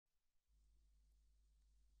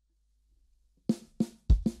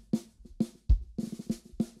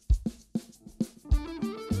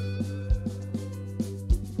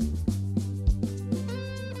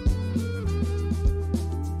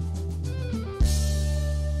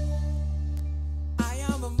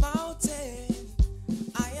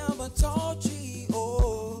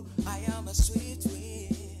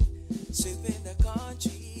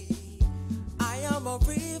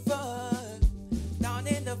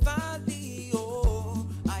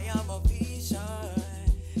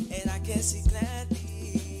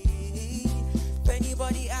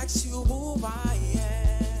who I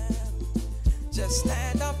am. Just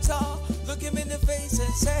stand up tall, look him in the face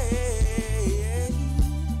and say,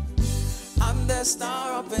 I'm the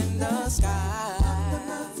star up in the sky.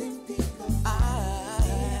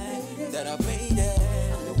 That I made it.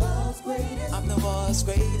 I'm the world's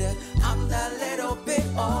greatest. I'm that little bit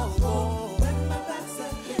of gold. When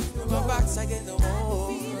my back's against the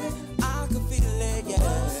wall, I can feel it,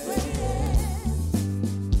 yeah.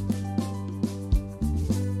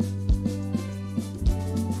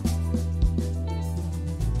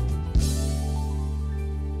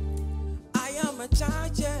 I am a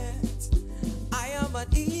giant. I am an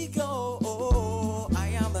eagle. I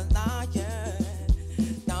am a lion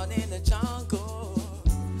down in the jungle.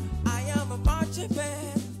 I am a marching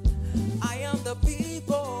band. I am the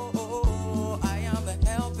people. I am a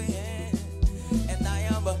helping hand, and I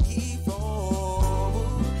am a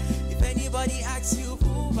hero. If anybody asks you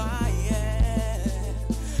who I am,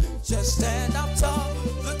 just stand up tall,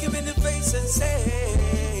 look him in the face and say,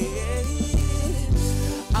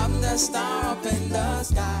 I'm the star up in the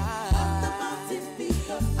sky.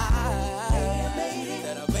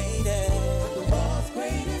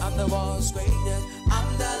 I'm the world's greatest.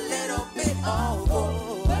 I'm the little bit of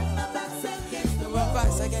gold. When my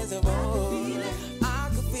back's against the wall, I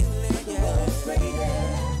can feel it, yeah.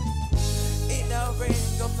 In the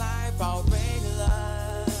ring of life, I'll bring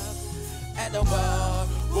love, and the world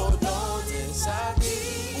will know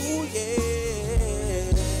disagree. Ooh,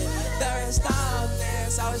 yeah. There is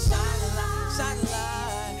darkness, I'll shine a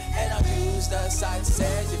light, and I'll use the sight to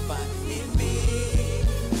set you find in me.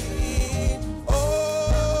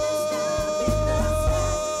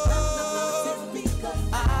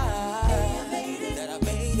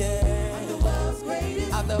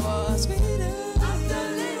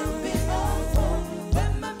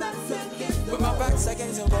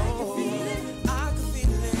 Against the wall, I can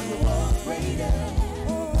feel it. I'm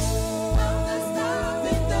the star up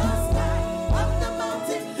in the sky. I'm the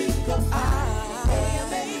mountain peak of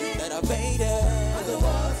high. That I made it. I'm the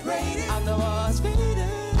world's greatest. I'm the world's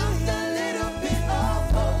greatest. I'm the little bit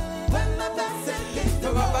of hope. When my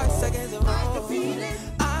back's against the wall, I can feel it.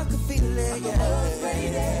 I can feel it, yeah. I'm the world's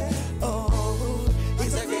greatest. Oh,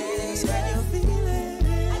 it's the greatest when you feel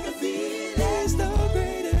it. I can feel it. It's the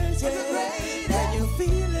greatest, yeah.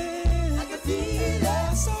 Feel it, I can feel it.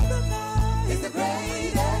 It's all the night. It's the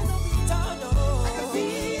greatest. I can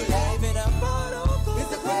feel it. Live in a bottle. It's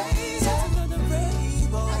the greatest. Under the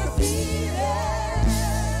rainbow. I can feel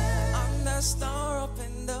it. I'm the star up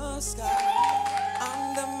in the sky.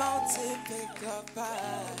 I'm the mountain pick up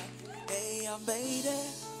high. Hey, I made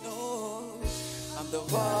it. No, I'm the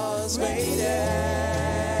world's greatest.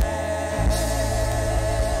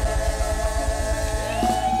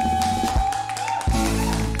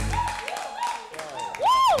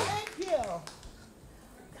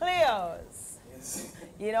 KLEOS. Yes.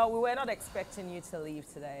 You know, we were not expecting you to leave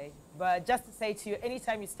today, but just to say to you,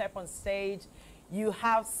 anytime you step on stage, you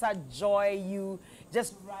have such joy, you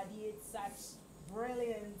just radiate such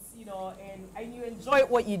brilliance, you know, and you enjoy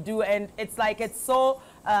what you do, and it's like it's so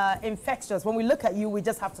infectious. When we look at you, we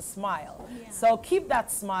just have to smile. Yeah. So keep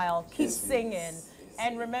that smile, keep singing,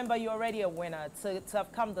 and remember, you're already a winner. To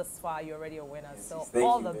have come this far, you're already a winner. So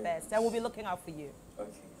all the best, and we'll be looking out for you. Okay.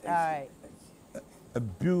 All right. A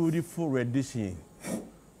beautiful rendition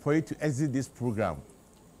for you to exit this program.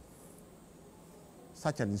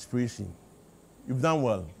 Such an inspiration. You've done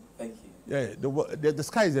well. Thank you. Yeah, the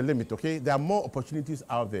sky is the limit, okay? There are more opportunities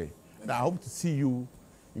out there. And I hope to see you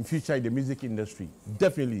in future in the music industry.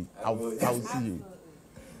 Definitely, I will see you.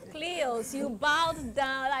 KLEOS, you bowed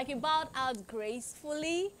down, like you bowed out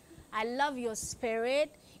gracefully. I love your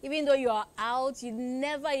spirit. Even though you are out, you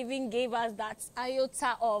never even gave us that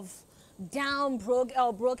iota of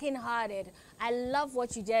broken-hearted. I love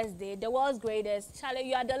what you just did. The world's greatest. Charlie,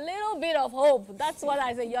 you are the little bit of hope. That's what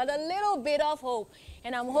I say. You are the little bit of hope.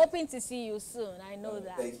 And I'm hoping to see you soon. I know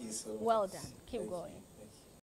that. Thank you so much. Well done. Keep going.